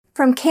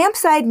From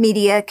Campside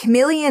Media,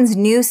 Chameleon's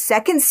new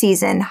second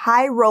season,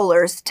 High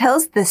Rollers,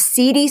 tells the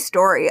seedy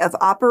story of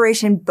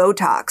Operation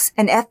Botox,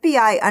 an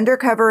FBI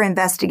undercover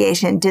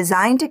investigation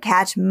designed to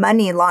catch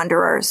money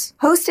launderers.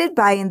 Hosted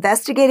by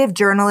investigative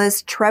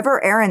journalist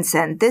Trevor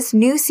Aronson, this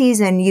new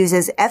season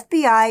uses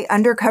FBI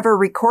undercover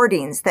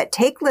recordings that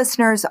take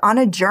listeners on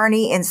a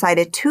journey inside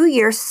a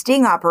 2-year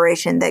sting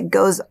operation that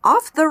goes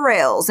off the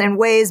rails in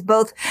ways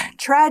both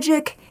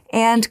tragic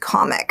and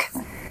comic.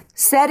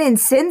 Set in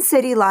Sin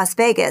City, Las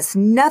Vegas,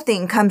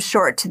 nothing comes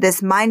short to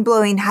this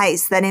mind-blowing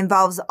heist that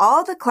involves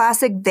all the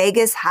classic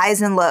Vegas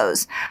highs and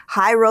lows.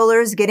 High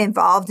rollers get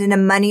involved in a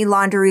money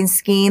laundering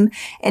scheme,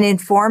 an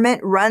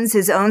informant runs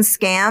his own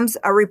scams,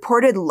 a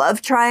reported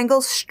love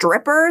triangle,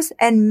 strippers,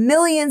 and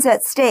millions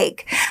at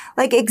stake.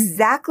 Like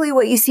exactly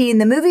what you see in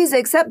the movies,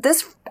 except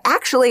this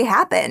actually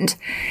happened.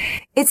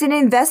 It's an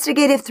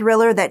investigative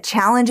thriller that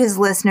challenges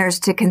listeners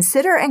to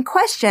consider and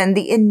question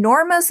the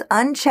enormous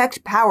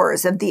unchecked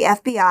powers of the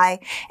FBI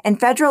and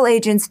federal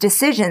agents'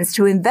 decisions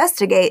to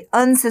investigate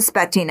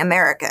unsuspecting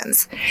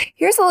Americans.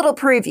 Here's a little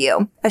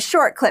preview, a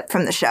short clip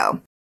from the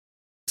show.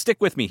 Stick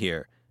with me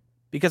here,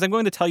 because I'm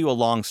going to tell you a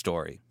long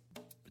story.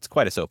 It's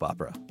quite a soap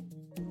opera.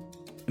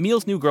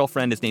 Emil's new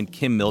girlfriend is named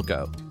Kim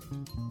Milko.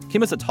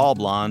 Kim is a tall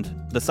blonde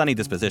with a sunny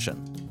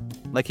disposition,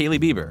 like Hailey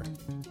Bieber.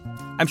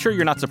 I'm sure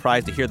you're not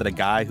surprised to hear that a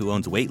guy who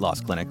owns weight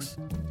loss clinics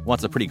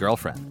wants a pretty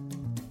girlfriend.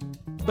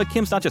 But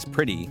Kim's not just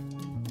pretty,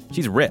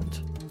 she's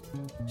ripped.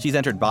 She's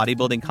entered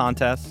bodybuilding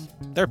contests.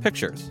 There are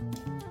pictures.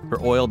 Her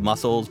oiled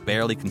muscles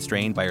barely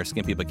constrained by her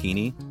skimpy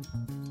bikini.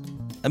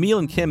 Emil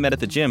and Kim met at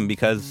the gym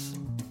because,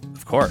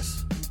 of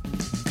course.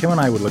 Kim and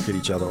I would look at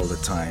each other all the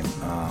time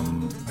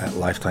at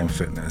Lifetime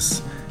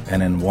Fitness.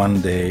 And then one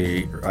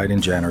day, right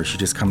in January, she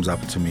just comes up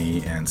to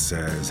me and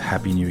says,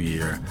 "Happy New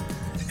Year."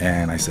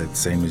 And I said,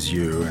 "Same as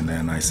you." And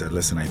then I said,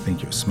 "Listen, I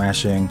think you're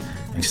smashing."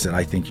 And she said,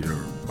 "I think you're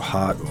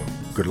hot or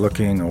good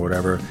looking or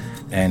whatever."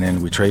 And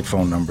then we trade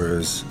phone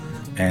numbers.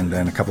 And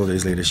then a couple of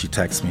days later, she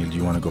texts me, "Do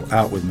you want to go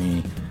out with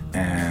me?"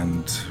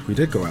 And we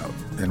did go out.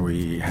 And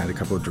we had a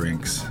couple of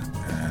drinks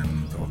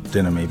or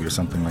dinner maybe or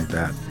something like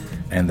that.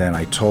 And then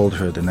I told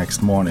her the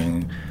next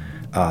morning,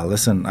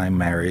 "Listen, I'm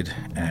married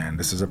and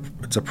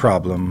it's a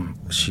problem.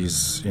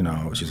 She's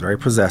very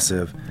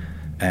possessive.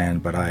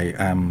 But I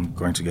am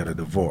going to get a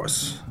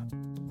divorce."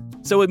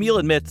 So Emil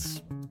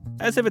admits,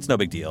 as if it's no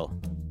big deal,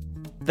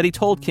 that he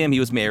told Kim he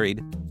was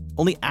married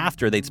only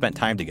after they'd spent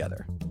time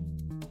together.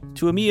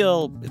 To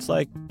Emil, it's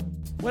like,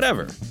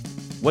 whatever.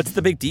 What's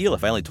the big deal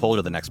if I only told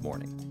her the next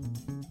morning?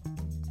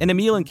 And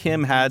Emil and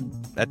Kim had,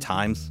 at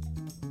times,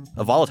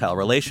 a volatile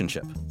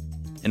relationship,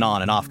 an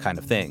on and off kind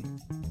of thing.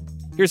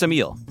 Here's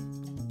Emil.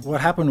 What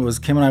happened was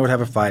Kim and I would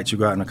have a fight. She'd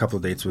go out on a couple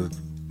of dates with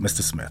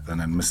Mr. Smith and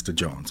then Mr.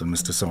 Jones and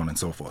Mr. so on and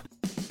so forth.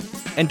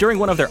 And during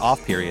one of their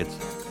off periods,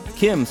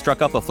 Kim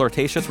struck up a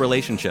flirtatious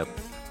relationship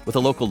with a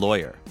local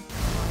lawyer.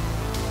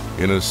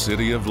 In a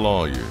city of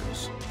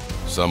lawyers,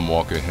 some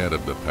walk ahead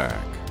of the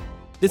pack.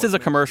 This is a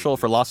commercial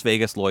for Las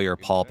Vegas lawyer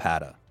Paul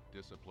Pata.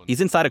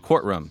 He's inside a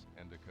courtroom,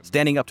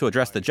 standing up to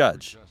address the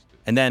judge.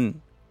 And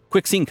then,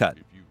 quick scene cut.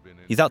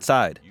 He's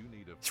outside,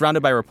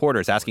 surrounded by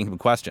reporters asking him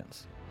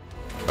questions.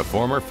 A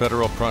former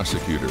federal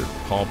prosecutor,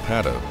 Paul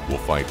Pata, will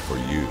fight for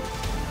you.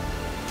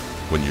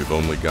 When you've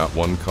only got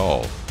one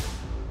call,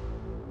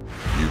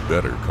 you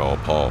better call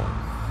Paul.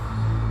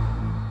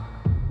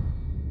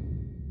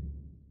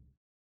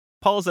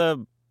 Paul's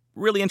a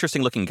really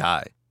interesting-looking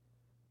guy.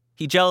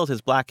 He gels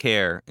his black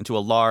hair into a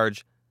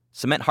large,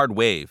 cement-hard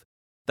wave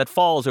that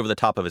falls over the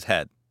top of his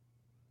head.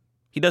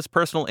 He does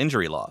personal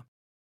injury law,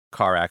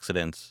 car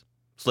accidents,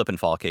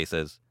 slip-and-fall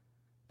cases,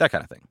 that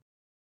kind of thing.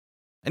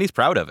 And he's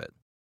proud of it.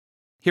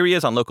 Here he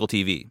is on local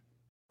TV.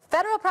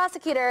 Federal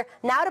prosecutor,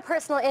 now to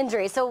personal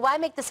injury. So why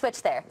make the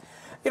switch there?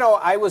 You know,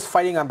 I was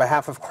fighting on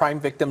behalf of crime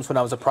victims when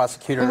I was a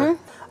prosecutor.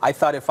 Mm-hmm. I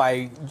thought if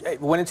I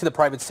went into the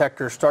private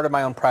sector, started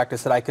my own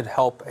practice, that I could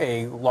help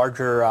a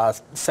larger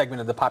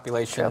segment of the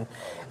population. Sure.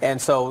 And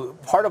so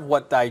part of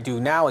what I do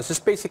now is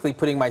just basically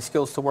putting my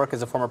skills to work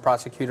as a former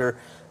prosecutor,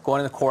 going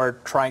to the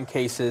court, trying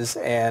cases,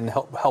 and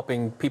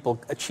helping people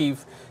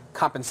achieve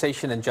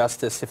compensation and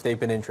justice if they've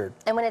been injured.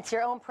 And when it's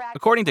your own practice...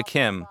 According to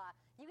Kim,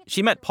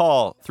 she met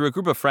Paul through a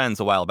group of friends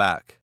a while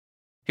back.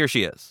 Here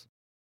she is.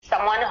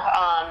 Someone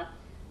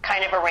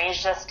kind of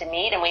arranged us to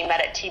meet, and we met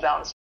at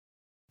T-Bone's.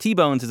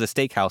 T-Bone's is a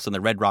steakhouse in the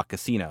Red Rock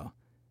Casino.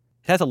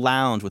 It has a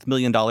lounge with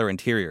million-dollar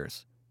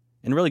interiors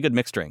and really good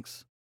mixed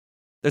drinks.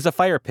 There's a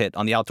fire pit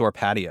on the outdoor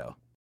patio.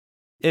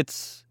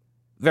 It's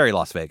very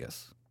Las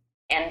Vegas.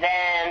 And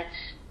then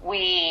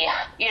we,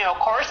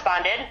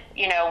 corresponded.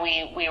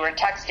 We were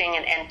texting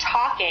and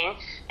talking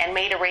and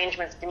made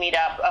arrangements to meet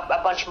up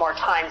a bunch more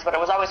times, but it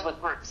was always with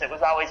groups. It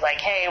was always like,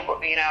 hey,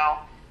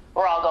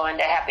 we're all going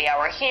to happy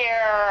hour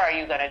here. Are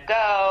you going to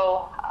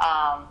go?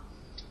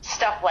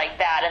 Stuff like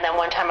that. And then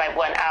one time I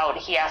went out,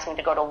 he asked me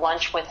to go to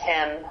lunch with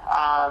him,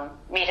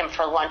 meet him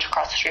for lunch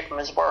across the street from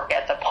his work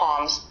at the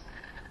Palms.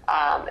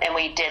 And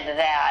we did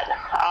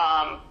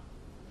that.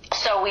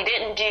 So we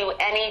didn't do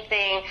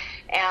anything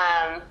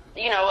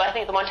I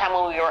think the one time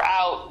when we were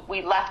out,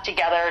 we left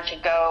together to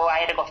go, I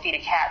had to go feed a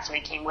cat, so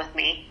he came with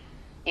me,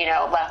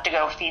 left to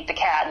go feed the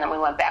cat, and then we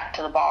went back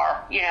to the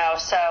bar,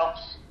 so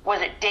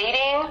was it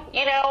dating,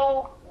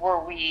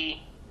 were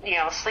we,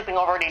 sleeping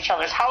over at each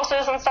other's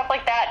houses and stuff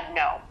like that?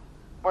 No.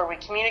 Were we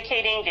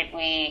communicating? Did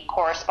we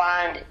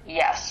correspond?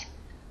 Yes.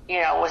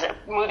 Was it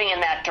moving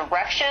in that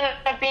direction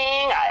of being?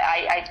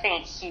 I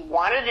think he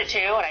wanted it to,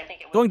 and I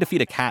think it was... Going to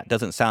feed a cat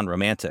doesn't sound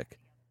romantic.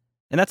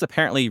 And that's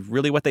apparently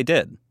really what they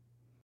did.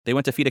 They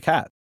went to feed a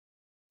cat,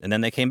 and then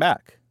they came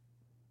back.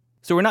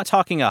 So we're not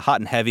talking a hot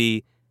and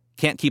heavy,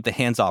 can't keep the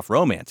hands off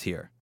romance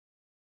here.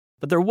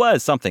 But there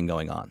was something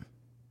going on.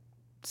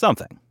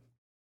 Something.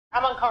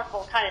 I'm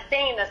uncomfortable kind of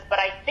saying this, but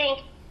I think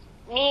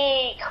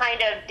me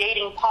kind of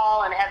dating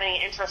Paul and having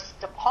an interest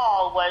to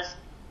Paul was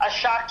a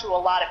shock to a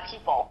lot of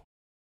people.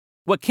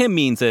 What Kim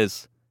means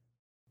is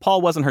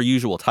Paul wasn't her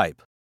usual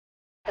type.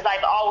 Because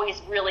I've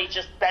always really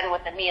just been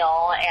with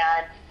Emil,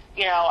 and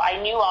I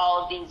knew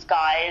all of these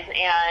guys,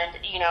 and,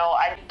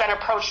 I've been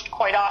approached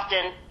quite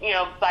often,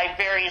 by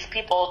various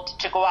people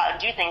to go out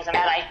and do things. And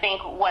I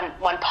think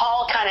when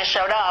Paul kind of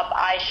showed up,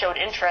 I showed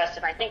interest,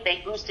 and I think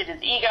they boosted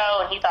his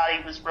ego, and he thought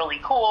he was really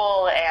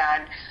cool,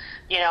 and,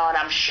 and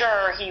I'm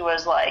sure he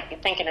was,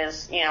 like, thinking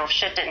his,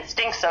 shit didn't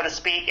stink, so to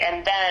speak.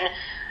 And then,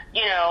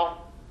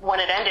 when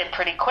it ended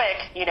pretty quick,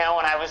 when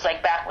I was,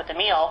 like, back with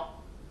Emil,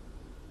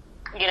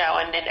 and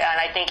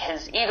I think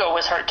his ego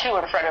was hurt too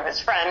in front of his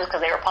friends, because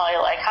they were probably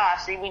like,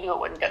 see, we knew it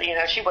wouldn't go,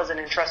 she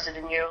wasn't interested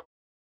in you.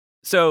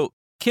 So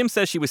Kim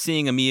says she was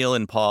seeing Emil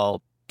and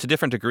Paul to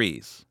different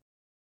degrees.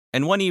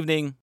 And one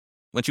evening,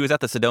 when she was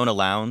at the Sedona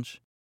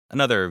Lounge,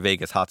 another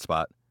Vegas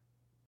hotspot,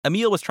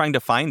 Emil was trying to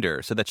find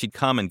her so that she'd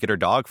come and get her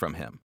dog from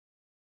him.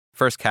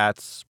 First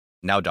cats,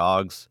 now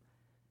dogs.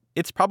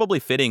 It's probably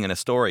fitting in a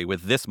story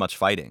with this much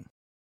fighting.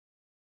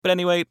 But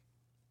anyway,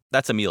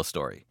 that's Emil's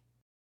story.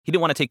 He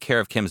didn't want to take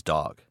care of Kim's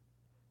dog.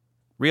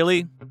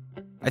 Really?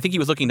 I think he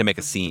was looking to make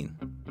a scene.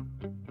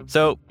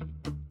 So,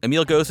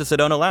 Emil goes to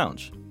Sedona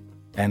Lounge.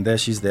 And there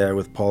she's there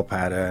with Paul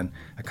Pata and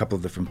a couple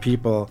of different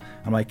people.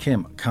 I'm like,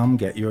 Kim, come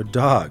get your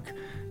dog.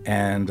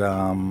 And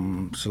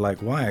she's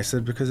like, why? I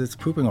said, because it's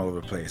pooping all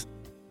over the place.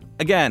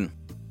 Again,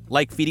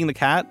 like feeding the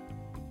cat,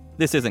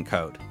 this isn't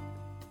code.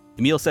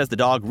 Emil says the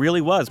dog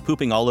really was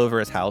pooping all over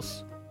his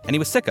house, and he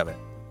was sick of it.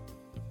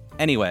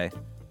 Anyway,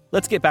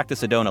 let's get back to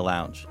Sedona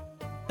Lounge.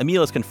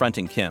 Emil is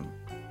confronting Kim.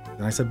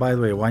 And I said, by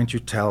the way, why don't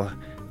you tell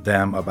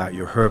them about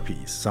your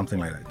herpes? Something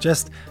like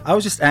that. I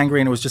was just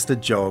angry and it was just a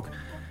joke.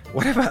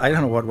 Whatever, I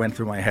don't know what went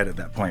through my head at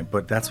that point,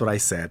 but that's what I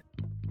said.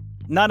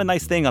 Not a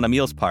nice thing on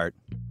Emil's part,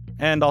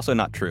 and also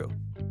not true.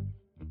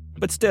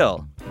 But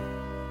still,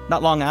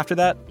 not long after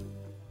that,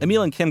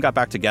 Emil and Kim got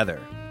back together.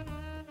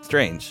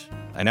 Strange,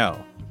 I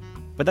know.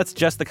 But that's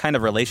just the kind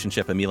of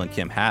relationship Emil and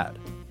Kim had.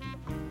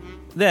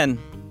 Then,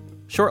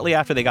 shortly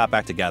after they got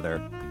back together,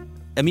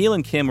 Emil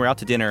and Kim were out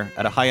to dinner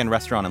at a high-end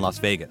restaurant in Las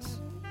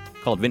Vegas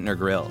called Vintner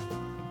Grill.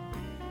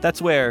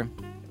 That's where,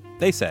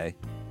 they say,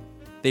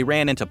 they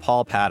ran into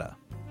Paul Pata.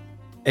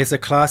 It's a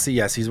classy,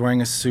 yes, he's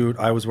wearing a suit,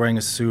 I was wearing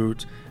a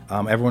suit,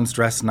 everyone's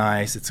dressed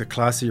nice, it's a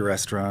classy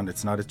restaurant,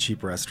 it's not a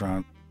cheap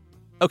restaurant.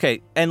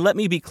 Okay, and let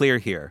me be clear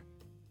here.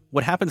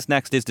 What happens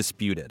next is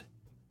disputed.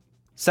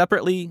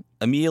 Separately,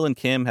 Emil and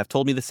Kim have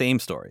told me the same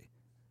story.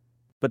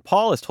 But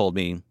Paul has told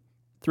me,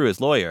 through his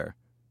lawyer,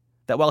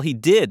 that while he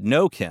did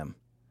know Kim,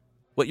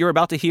 what you're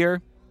about to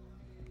hear,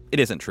 it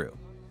isn't true.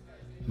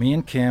 Me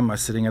and Kim are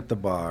sitting at the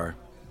bar,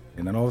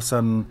 and then all of a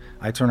sudden,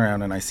 I turn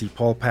around and I see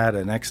Paul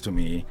Pata next to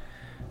me,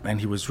 and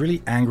he was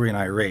really angry and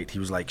irate. He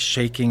was like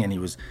shaking, and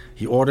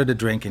he ordered a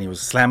drink, and he was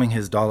slamming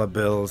his dollar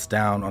bills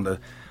down on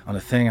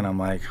the thing, and I'm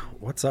like,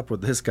 what's up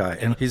with this guy?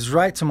 And he's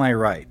right to my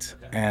right,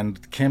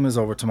 and Kim is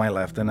over to my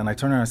left, and then I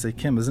turn around and say,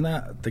 Kim, isn't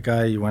that the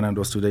guy you went on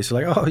those 2 days? She's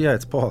like, oh yeah,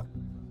 it's Paul.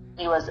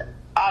 He was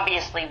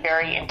obviously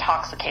very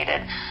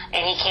intoxicated,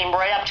 and he came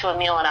right up to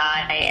Emil and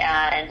I,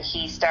 and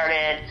he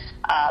started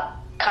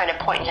kind of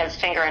pointing his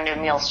finger into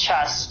Emil's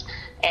chest,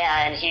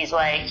 and he's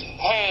like,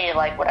 hey,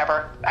 like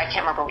whatever, I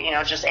can't remember,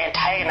 just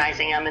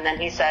antagonizing him, and then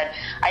he said,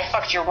 I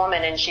fucked your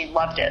woman and she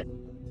loved it.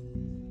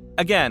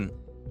 Again,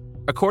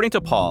 according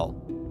to Paul,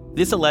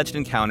 this alleged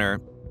encounter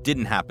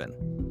didn't happen,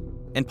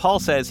 and Paul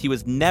says he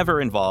was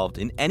never involved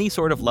in any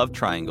sort of love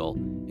triangle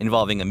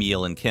involving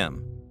Emil and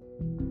Kim.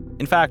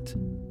 In fact,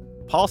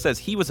 Paul says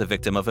he was a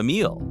victim of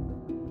Emil.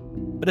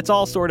 But it's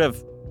all sort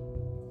of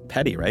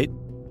petty, right?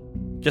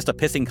 Just a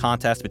pissing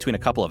contest between a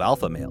couple of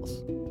alpha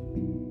males.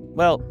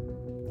 Well,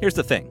 here's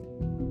the thing.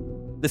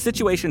 The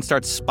situation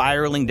starts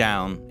spiraling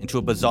down into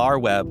a bizarre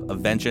web of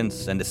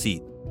vengeance and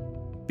deceit.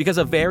 Because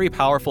a very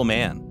powerful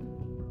man,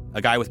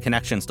 a guy with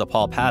connections to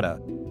Paul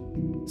Pata,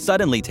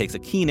 suddenly takes a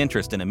keen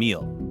interest in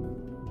Emil.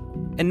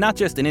 And not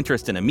just an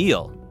interest in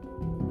Emil,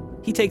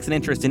 he takes an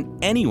interest in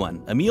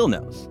anyone Emil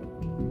knows.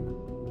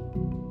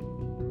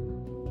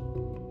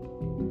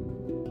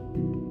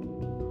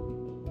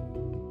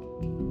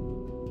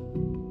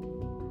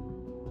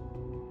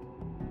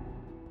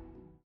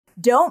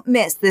 Don't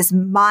miss this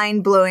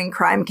mind-blowing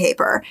crime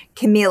caper.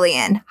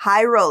 Chameleon,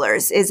 High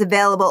Rollers is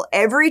available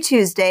every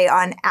Tuesday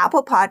on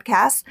Apple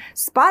Podcasts,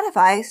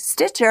 Spotify,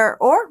 Stitcher,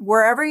 or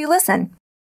wherever you listen.